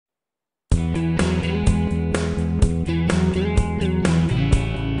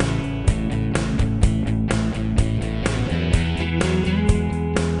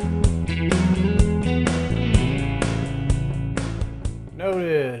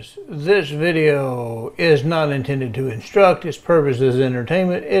guys, this video is not intended to instruct. Its purpose is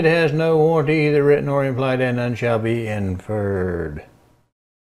entertainment. It has no warranty, either written or implied, and none shall be inferred.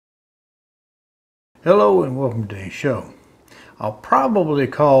 Hello and welcome to today's show. I'll probably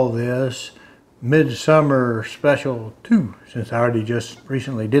call this Midsummer Special 2, since I already just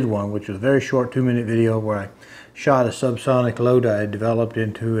recently did one, which was a very short 2-minute video where I shot a subsonic load I had developed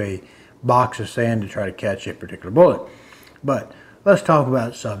into a box of sand to try to catch a particular bullet. But let's talk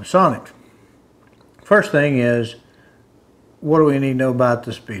about subsonic. First thing is, what do we need to know about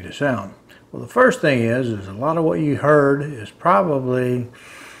the speed of sound? Well, the first thing is a lot of what you heard is probably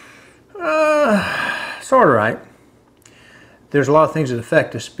sort of right. There's a lot of things that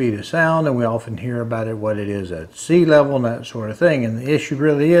affect the speed of sound, and we often hear about it, what it is at sea level and that sort of thing. And the issue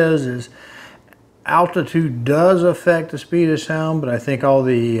really is altitude does affect the speed of sound, but I think all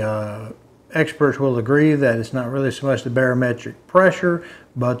the experts will agree that it's not really so much the barometric pressure,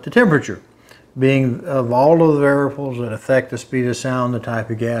 but the temperature. Being of all of the variables that affect the speed of sound, the type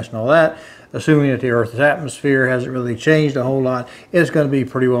of gas and all that, assuming that the Earth's atmosphere hasn't really changed a whole lot, it's going to be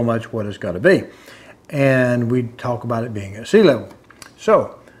pretty well much what it's got to be. And we talk about it being at sea level.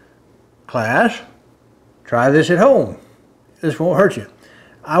 So, class, try this at home. This won't hurt you.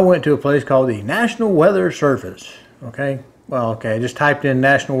 I went to a place called the National Weather Service. Okay, well, okay, I just typed in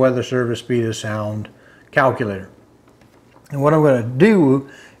National Weather Service speed of sound calculator. And what I'm going to do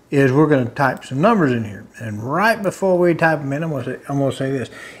is we're going to type some numbers in here. And right before we type them in, I'm going to say this.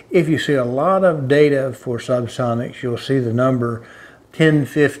 If you see a lot of data for subsonics, you'll see the number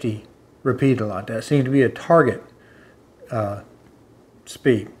 1050 repeated a lot. That seems to be a target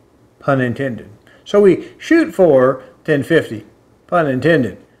speed, pun intended. So we shoot for 1050, pun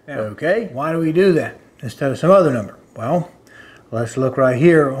intended. Okay, why do we do that instead of some other number? Well, let's look right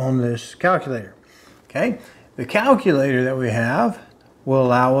here on this calculator. Okay, the calculator that we have will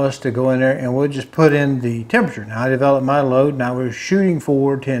allow us to go in there and we'll just put in the temperature. Now I developed my load, now we're shooting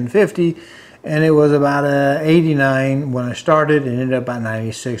for 1050, and it was about 89 when I started and ended up about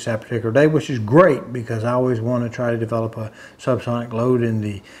 96 that particular day, which is great because I always want to try to develop a subsonic load in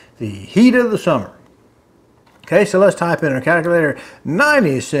the heat of the summer. Okay, so let's type in our calculator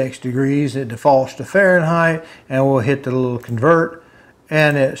 96 degrees. It defaults to Fahrenheit, and we'll hit the little convert,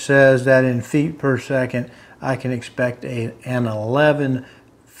 and it says that in feet per second I can expect an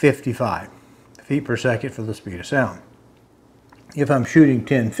 1155 feet per second for the speed of sound. If I'm shooting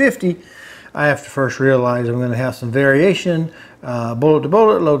 1050, I have to first realize I'm going to have some variation, bullet to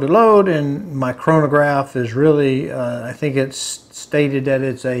bullet, load to load, and my chronograph is really, I think it's stated that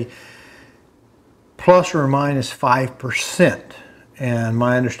it's a plus or minus 5%. And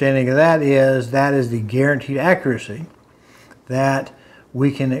my understanding of that is the guaranteed accuracy that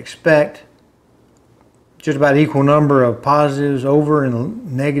we can expect just about equal number of positives over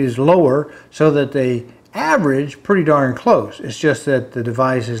and negatives lower, so that they average pretty darn close. It's just that the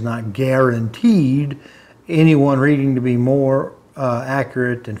device is not guaranteed any one reading to be more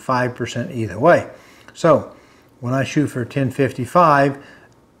accurate than 5% either way. So when I shoot for 1055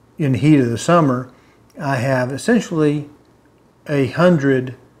 in the heat of the summer, I have essentially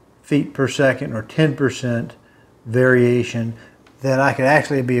 100 feet per second or 10% variation that I could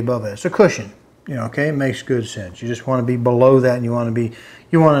actually be above that. It's a cushion, you know, okay? It makes good sense. You just want to be below that, and you want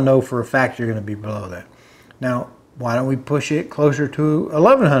to know for a fact you're going to be below that. Now, why don't we push it closer to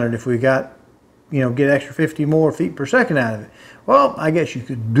 1100 if we got, you know, get extra 50 more feet per second out of it? Well, I guess you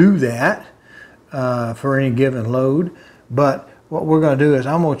could do that for any given load, but what we're going to do is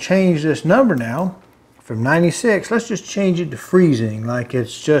I'm going to change this number now from 96. Let's just change it to freezing, like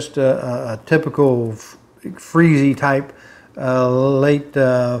it's just a typical freezy type late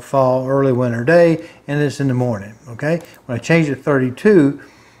fall, early winter day, and it's in the morning. Okay, when I change it to 32,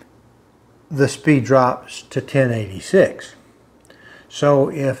 the speed drops to 1086. So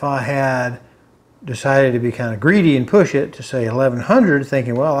if I had decided to be kind of greedy and push it to say 1100,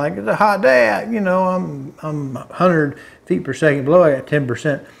 thinking, well, like it's a hot day, you know, I'm 100 feet per second below, I got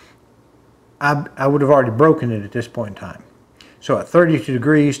 10%, I would have already broken it at this point in time. So at 32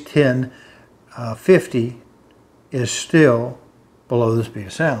 degrees, 1050 is still below the speed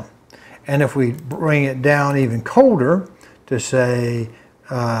of sound. And if we bring it down even colder to say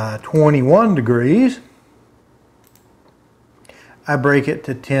 21 degrees, I break it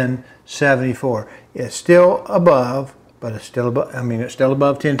to 1074. It's still above, but it's still above, I mean, it's still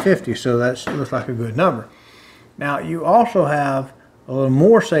above 1050, so that looks like a good number. Now, you also have a little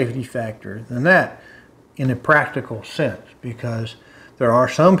more safety factor than that in a practical sense, because there are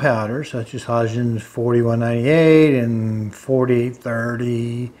some powders, such as Hodgins 4198 and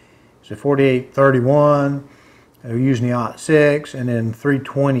 4830, so 4831, They're using the OT6, and then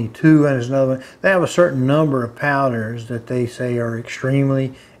 322 and there's another one. They have a certain number of powders that they say are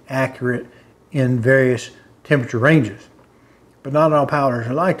extremely accurate in various temperature ranges. But not all powders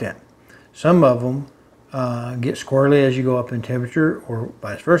are like that. Some of them get squirrely as you go up in temperature, or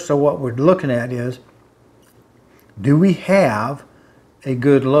vice versa. So what we're looking at is, do we have a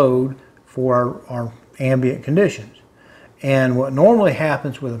good load for our ambient conditions? And what normally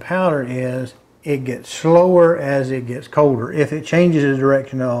happens with a powder is it gets slower as it gets colder. If it changes the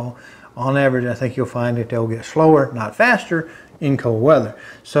direction, though, on average, I think you'll find that they'll get slower, not faster, in cold weather.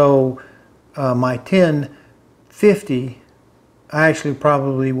 So my 1050, I actually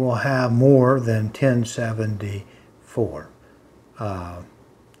probably will have more than 1074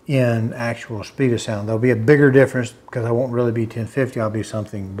 in actual speed of sound. There'll be a bigger difference because I won't really be 1050. I'll be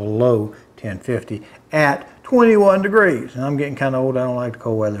something below 1050 at 21 degrees. And I'm getting kind of old. I don't like the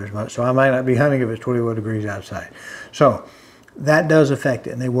cold weather as much. So I might not be hunting if it's 21 degrees outside. So that does affect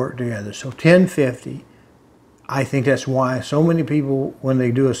it, and they work together. So 1050, I think that's why so many people, when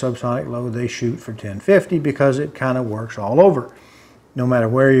they do a subsonic load, they shoot for 1050, because it kind of works all over. No matter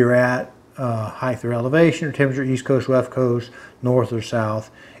where you're at, height or elevation or temperature, east coast, west coast, north or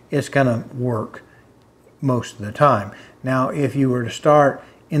south, it's going to work most of the time. Now, if you were to start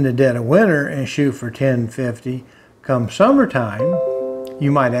in the dead of winter and shoot for 1050, come summertime,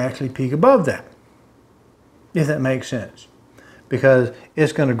 you might actually peak above that, if that makes sense. Because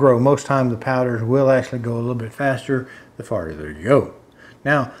it's going to grow. Most time the powders will actually go a little bit faster the farther you go.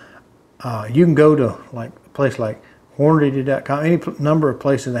 Now, you can go to like a place like Hornady.com, any number of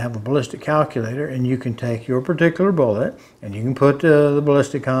places that have a ballistic calculator, and you can take your particular bullet and you can put the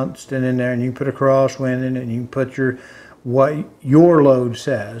ballistic constant in there, and you can put a crosswind in it, and you can put what your load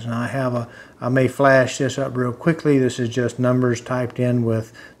says. And I may flash this up real quickly. This is just numbers typed in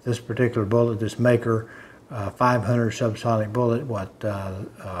with this particular bullet, this Maker 500 subsonic bullet. What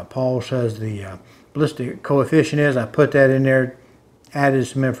Paul says the ballistic coefficient is, I put that in there, added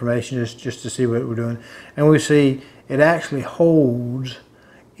some information just to see what we're doing, and we see it actually holds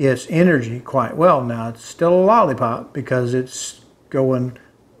its energy quite well. Now, it's still a lollipop because it's going,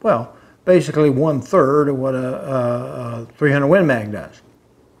 well, basically 1/3 of what a 300 Win Mag does.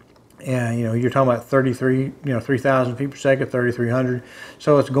 And you're talking about 3,000 feet per second, 3,300.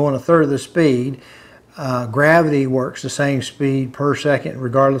 So it's going 1/3 of the speed. Gravity works the same speed per second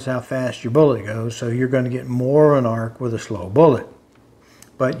regardless of how fast your bullet goes. So you're going to get more of an arc with a slow bullet,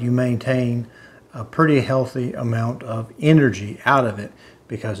 but you maintain a pretty healthy amount of energy out of it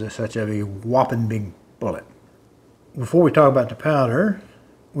because it's such a whopping big bullet. Before we talk about the powder,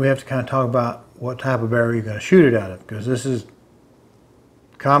 we have to kind of talk about what type of barrel you're going to shoot it out of, because this is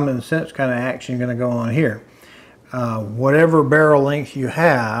common sense kind of action going to go on here. Whatever barrel length you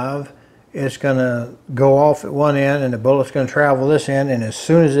have, it's going to go off at one end and the bullet's going to travel this end, and as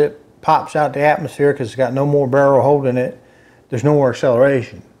soon as it pops out the atmosphere, because it's got no more barrel holding it, there's no more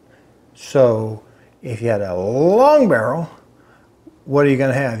acceleration. So if you had a long barrel, what are you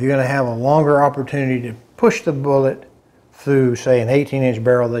going to have? You're going to have a longer opportunity to push the bullet through, say, an 18-inch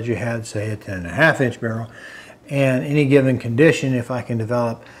barrel that you had, say, a 10.5-inch barrel. And any given condition, if I can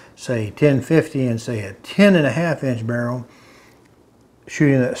develop, say, 1050 and, say, a 10.5-inch barrel,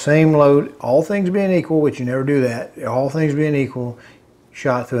 shooting that same load, all things being equal, which you never do that, all things being equal,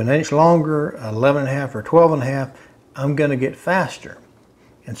 shot through an inch longer, 11.5 or 12.5, I'm going to get faster.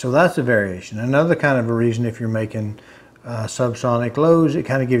 And so that's a variation. Another kind of a reason, if you're making subsonic loads, it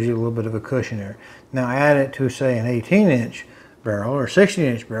kind of gives you a little bit of a cushion there. Now add it to, say, an 18-inch barrel or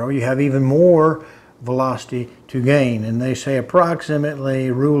 16-inch barrel, you have even more velocity to gain. And they say approximately,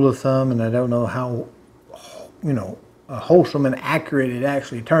 rule of thumb, and I don't know how wholesome and accurate it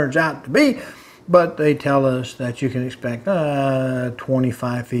actually turns out to be, but they tell us that you can expect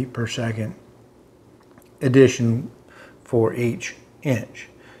 25 feet per second addition for each inch.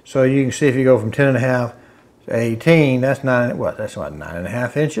 So you can see if you go from 10.5 to 18, that's that's what,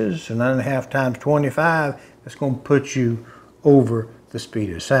 9.5 inches. So 9.5 times 25, that's going to put you over the speed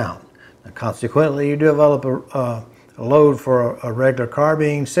of sound. Now, consequently, you develop a load for a regular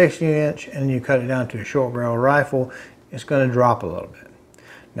carbine, 16-inch, and you cut it down to a short barrel rifle, it's going to drop a little bit.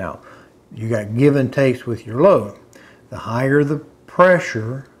 Now, you got give and takes with your load. The higher the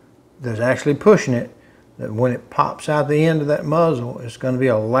pressure that's actually pushing it, that when it pops out the end of that muzzle, it's going to be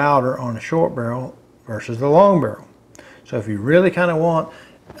a louder on a short barrel versus the long barrel. So if you really kind of want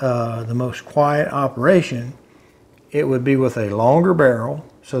the most quiet operation, it would be with a longer barrel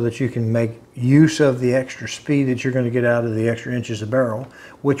so that you can make use of the extra speed that you're going to get out of the extra inches of barrel,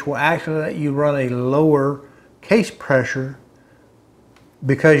 which will actually let you run a lower case pressure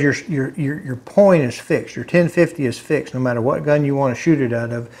because your point is fixed. Your 1050 is fixed. No matter what gun you want to shoot it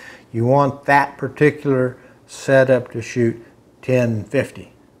out of, you want that particular setup to shoot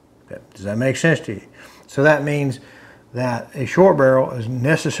 1050. Does that make sense to you? So that means that a short barrel is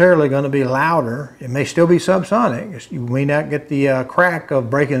necessarily going to be louder. It may still be subsonic. You may not get the crack of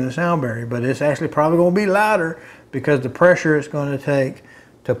breaking the sound barrier, but it's actually probably going to be louder because the pressure it's going to take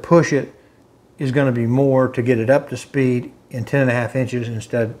to push it is going to be more to get it up to speed in 10.5 inches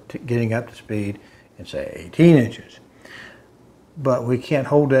instead of getting up to speed in, say, 18 inches. But we can't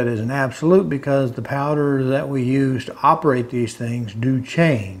hold that as an absolute because the powder that we use to operate these things do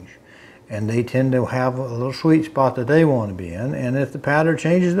change. And they tend to have a little sweet spot that they want to be in. And if the powder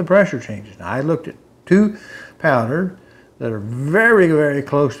changes, the pressure changes. Now, I looked at two powders that are very, very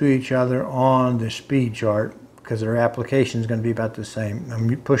close to each other on the speed chart because their application is going to be about the same.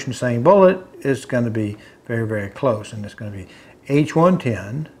 I'm pushing the same bullet. It's going to be very, very close. And it's going to be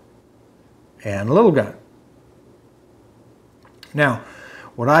H110 and little gun. Now,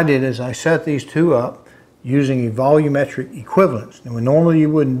 what I did is I set these two up using a volumetric equivalence. And normally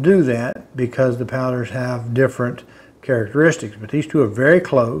you wouldn't do that because the powders have different characteristics, but these two are very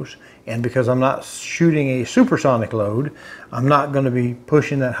close, and because I'm not shooting a supersonic load, I'm not going to be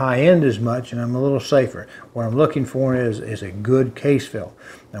pushing that high end as much, and I'm a little safer. What I'm looking for is a good case fill.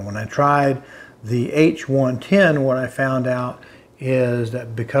 Now when I tried the H110, what I found out is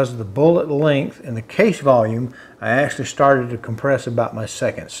that because of the bullet length and the case volume, I actually started to compress about my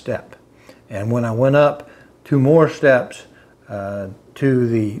second step. And when I went up 2 more steps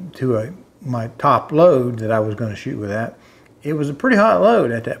to my top load that I was going to shoot with that, it was a pretty hot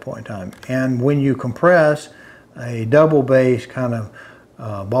load at that point in time. And when you compress a double base kind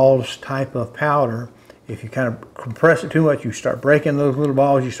of balls type of powder, if you kind of compress it too much, you start breaking those little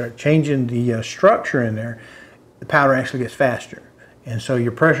balls, you start changing the structure in there, the powder actually gets faster. And so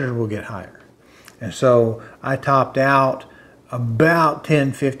your pressures will get higher. And so I topped out about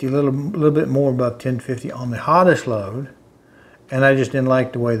 1050, a little bit more above 1050 on the hottest load, and I just didn't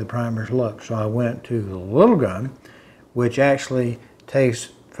like the way the primers looked. So I went to the little gun, which actually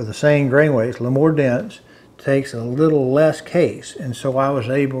takes, for the same grain weight, it's a little more dense, takes a little less case, and so I was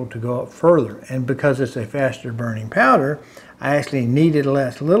able to go up further. And because it's a faster burning powder, I actually needed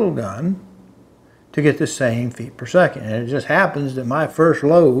less little gun to get the same feet per second. And it just happens that my first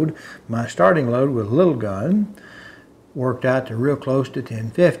load, my starting load with little gun, worked out to real close to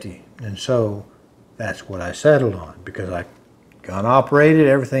 1050. And so that's what I settled on, because I gun operated,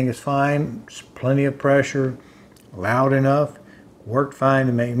 everything is fine, plenty of pressure, loud enough, worked fine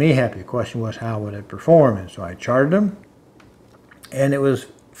to make me happy. The question was, how would it perform? And so I charted them, and it was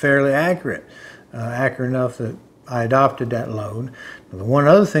fairly accurate, accurate enough that I adopted that load. Now, the one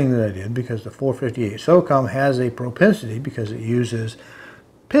other thing that I did, because the 458 SOCOM has a propensity, because it uses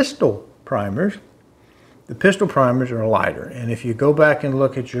pistol primers, the pistol primers are lighter. And if you go back and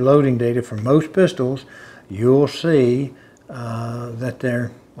look at your loading data for most pistols, you'll see that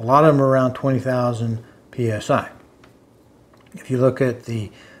a lot of them are around 20,000 PSI. If you look at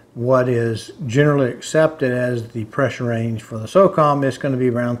what is generally accepted as the pressure range for the SOCOM, it's going to be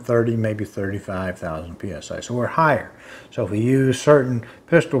around 30, maybe 35,000 PSI. So we're higher. So if we use certain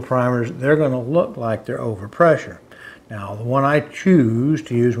pistol primers, they're going to look like they're over pressure. Now, the one I choose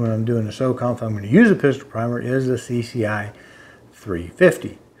to use when I'm doing the SOCOM, if I'm going to use a pistol primer, is the CCI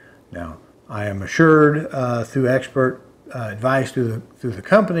 350. Now, I am assured through expert advice through the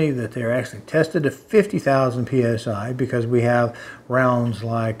company that they're actually tested to 50,000 PSI, because we have rounds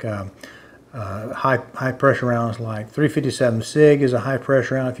like high pressure rounds like 357 SIG is a high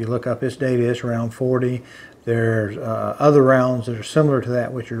pressure round. If you look up its data, it's around 40. There's other rounds that are similar to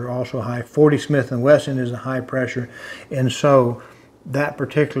that, which are also high. 40 Smith & Wesson is a high pressure. And so that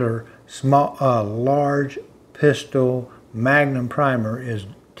particular large pistol Magnum primer is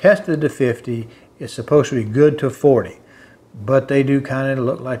tested to 50. It's supposed to be good to 40. But they do kind of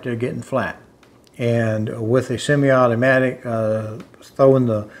look like they're getting flat. And with a semi-automatic, throwing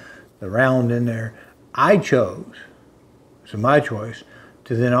the round in there, I chose, so my choice,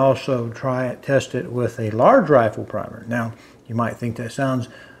 to then also test it with a large rifle primer. Now, you might think that sounds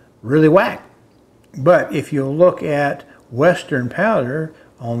really whack, but if you look at Western Powder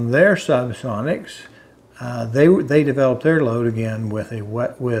on their subsonics, they developed their load again with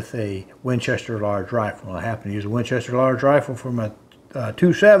a Winchester large rifle. I happen to use a Winchester large rifle for my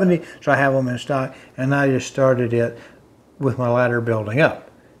 270, so I have them in stock, and I just started it with my ladder building up,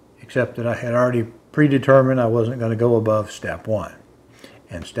 except that I had already predetermined I wasn't going to go above step 1.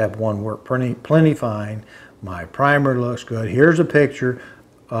 And step 1 worked plenty fine. My primer looks good. Here's a picture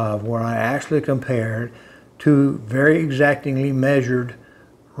of where I actually compared 2 very exactingly measured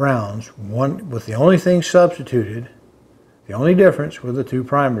rounds, one with the only thing substituted, the only difference were the two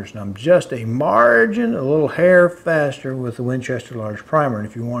primers. And I'm just a margin, a little hair faster with the Winchester large primer. And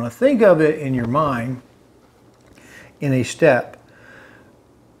if you want to think of it in your mind in a step,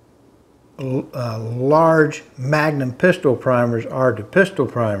 large Magnum pistol primers are to pistol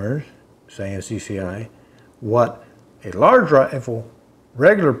primers, saying CCI, what a large rifle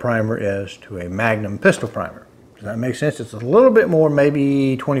regular primer is to a Magnum pistol primer. Does that make sense? It's a little bit more,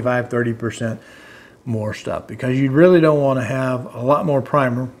 maybe 25–30% more stuff, because you really don't want to have a lot more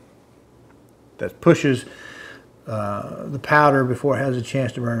primer that pushes the powder before it has a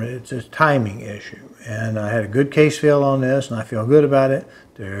chance to burn it. It's a timing issue. And I had a good case fill on this, and I feel good about it.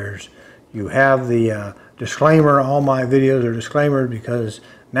 You have the disclaimer. All my videos are disclaimers, because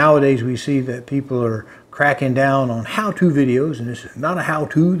nowadays we see that people are cracking down on how-to videos, and this is not a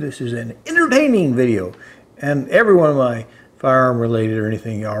how-to, this is an entertaining video. And every one of my firearm related or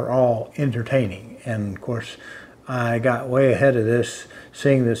anything are all entertaining. And of course, I got way ahead of this,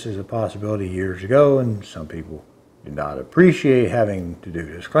 seeing this as a possibility years ago, and some people do not appreciate having to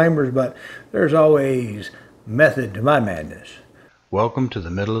do disclaimers, but there's always method to my madness. Welcome to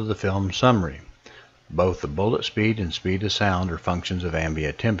the middle of the film summary. Both the bullet speed and speed of sound are functions of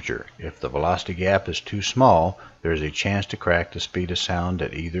ambient temperature. If the velocity gap is too small, there is a chance to crack the speed of sound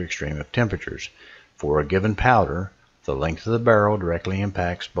at either extreme of temperatures. For a given powder, the length of the barrel directly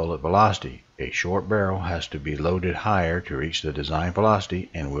impacts bullet velocity. A short barrel has to be loaded higher to reach the design velocity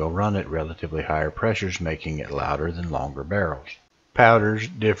and will run at relatively higher pressures, making it louder than longer barrels. Powders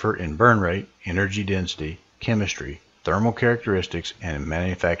differ in burn rate, energy density, chemistry, thermal characteristics, and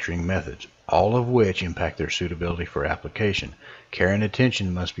manufacturing methods, all of which impact their suitability for application. Care and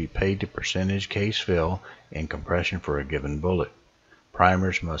attention must be paid to percentage case fill and compression for a given bullet.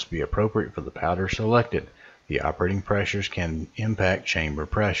 Primers must be appropriate for the powder selected. The operating pressures can impact chamber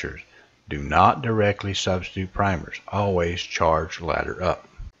pressures. Do not directly substitute primers. Always charge ladder up.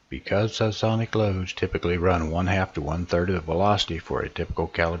 Because subsonic loads typically run 1/2 to 1/3 of the velocity for a typical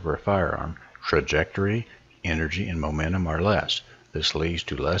caliber firearm, trajectory, energy, and momentum are less. This leads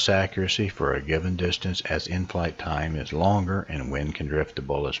to less accuracy for a given distance, as in-flight time is longer and wind can drift the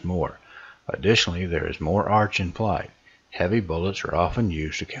bullets more. Additionally, there is more arch in flight. Heavy bullets are often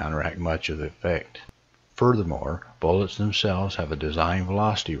used to counteract much of the effect. Furthermore, bullets themselves have a design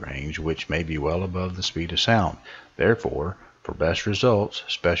velocity range which may be well above the speed of sound. Therefore, for best results,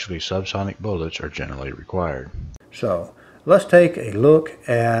 specialty subsonic bullets are generally required. So let's take a look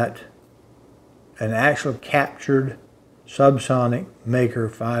at an actual captured subsonic Maker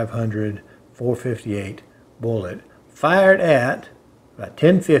 500 458 bullet fired at about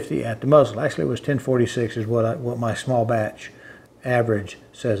 1050 at the muzzle. Actually, it was 1046 is what my small batch average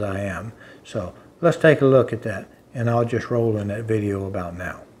says I am. So let's take a look at that, and I'll just roll in that video about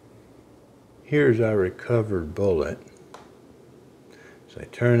now. Here's our recovered bullet. So I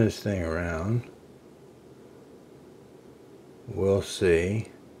turn this thing around. We'll see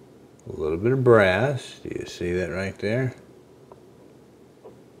a little bit of brass. Do you see that right there?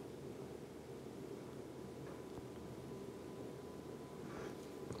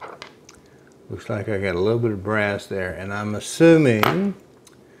 Looks like I got a little bit of brass there, and I'm assuming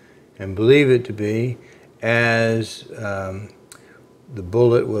and believe it to be, as the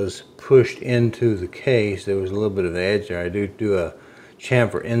bullet was pushed into the case, there was a little bit of edge there. I do a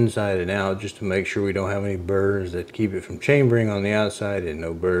chamfer inside and out just to make sure we don't have any burrs that keep it from chambering on the outside and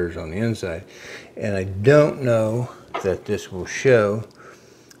no burrs on the inside. And I don't know that this will show,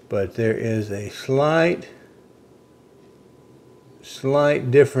 but there is a slight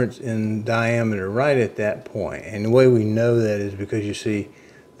difference in diameter right at that point. And the way we know that is because you see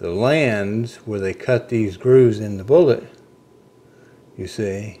the lands where they cut these grooves in the bullet, you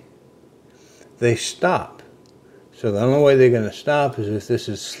see, they stop. So the only way they're going to stop is if this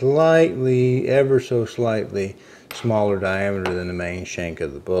is slightly, ever so slightly smaller diameter than the main shank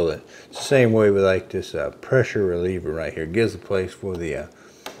of the bullet. It's the same way with like this pressure reliever right here. It gives a place for the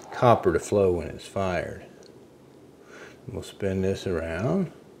copper to flow when it's fired. We'll spin this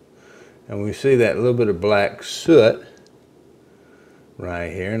around, and we see that little bit of black soot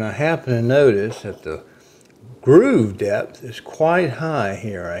right here. And I happen to notice that the groove depth is quite high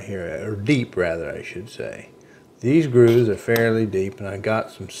here, right here, or deep rather, I should say. These grooves are fairly deep, and I got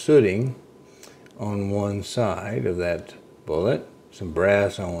some sooting on one side of that bullet, some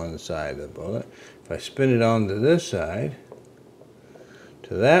brass on one side of the bullet. If I spin it onto this side,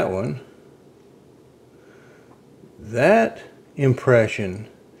 to that one, that impression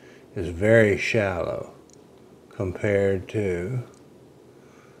is very shallow compared to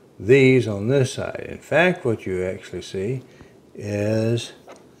these on this side. In fact, what you actually see is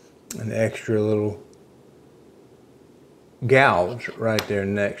an extra little gouge right there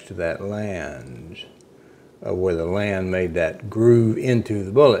next to that flange, where the land made that groove into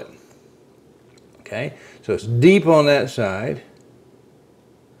the bullet. Okay, so it's deep on that side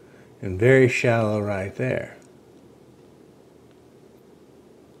and very shallow right there.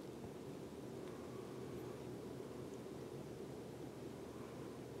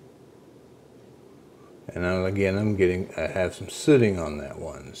 And now again, I have some sooting on that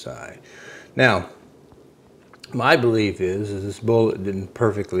one side. Now, my belief is this bullet didn't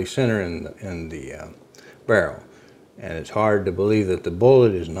perfectly center in the barrel. And it's hard to believe that the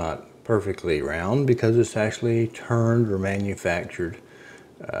bullet is not perfectly round because it's actually turned or manufactured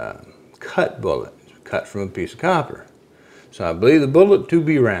cut bullet, cut from a piece of copper. So I believe the bullet to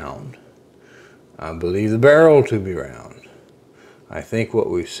be round. I believe the barrel to be round. I think what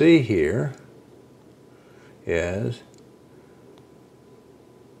we see here is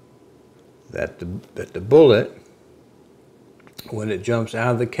that the bullet, when it jumps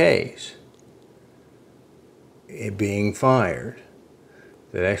out of the case, it being fired,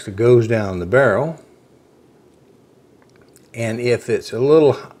 that actually goes down the barrel, and if it's a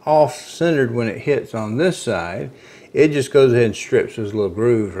little off-centered when it hits on this side, it just goes ahead and strips those little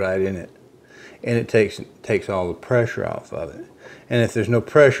grooves right in it, and it takes all the pressure off of it. And if there's no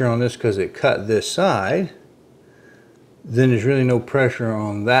pressure on this because it cut this side, then there's really no pressure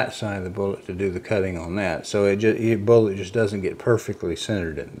on that side of the bullet to do the cutting on that. So the bullet just doesn't get perfectly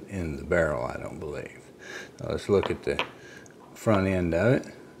centered in the barrel, I don't believe. Now let's look at the front end of it.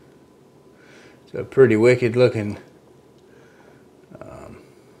 It's a pretty wicked looking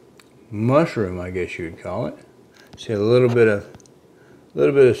mushroom, I guess you would call it. See a little bit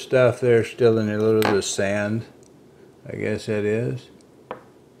of stuff there still in there, a little bit of sand, I guess that is.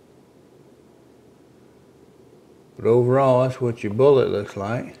 But overall, that's what your bullet looks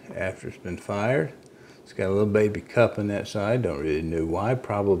like after it's been fired. It's got a little baby cup in that side. Don't really know why.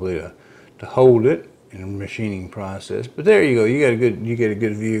 Probably to hold it in a machining process. But there you go. You get a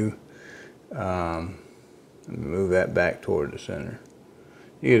good view. Let me move that back toward the center.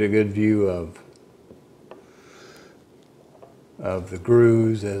 You get a good view of the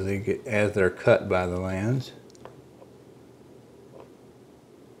grooves as they're cut by the lands.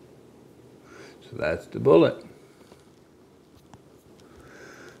 So that's the bullet.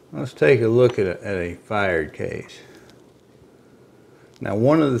 Let's take a look at a fired case. Now,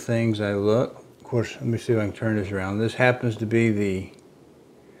 one of the things of course, let me see if I can turn this around. This happens to be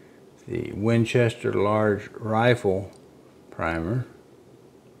the Winchester large rifle primer,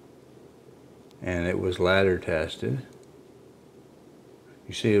 and it was ladder tested.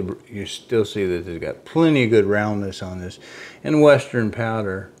 You still see that it's got plenty of good roundness on this. And Western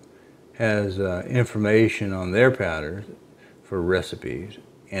Powder has information on their powders for recipes.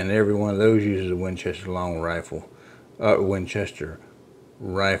 And every one of those uses a Winchester long rifle, Winchester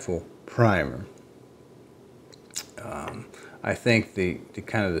rifle primer. I think the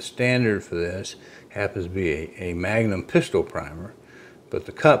kind of the standard for this happens to be a Magnum pistol primer, but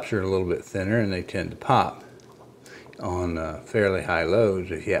the cups are a little bit thinner and they tend to pop on fairly high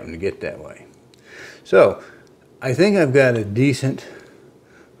loads if you happen to get that way. So I think I've got a decent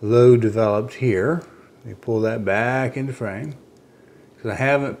load developed here. Let me pull that back into frame. Because I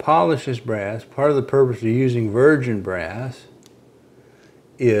haven't polished this brass. Part of the purpose of using virgin brass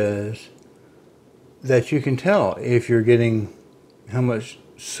is that you can tell if you're getting how much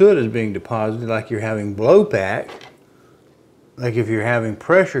soot is being deposited, like you're having blowback, like if you're having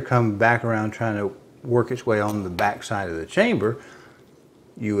pressure come back around trying to work its way on the back side of the chamber,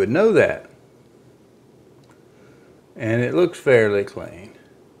 you would know that. And it looks fairly clean.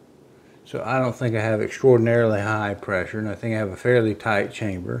 So I don't think I have extraordinarily high pressure, and I think I have a fairly tight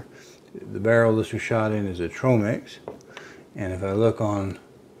chamber. The barrel this was shot in is a Tromix, and if I look on,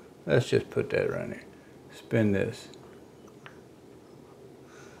 let's just put that right there, spin this.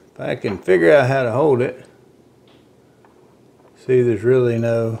 If I can figure out how to hold it, see there's really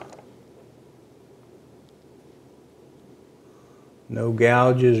no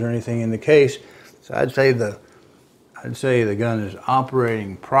gouges or anything in the case. So I'd say the gun is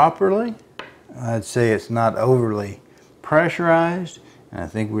operating properly. I'd say it's not overly pressurized, and I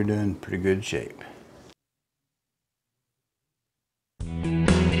think we're doing pretty good shape.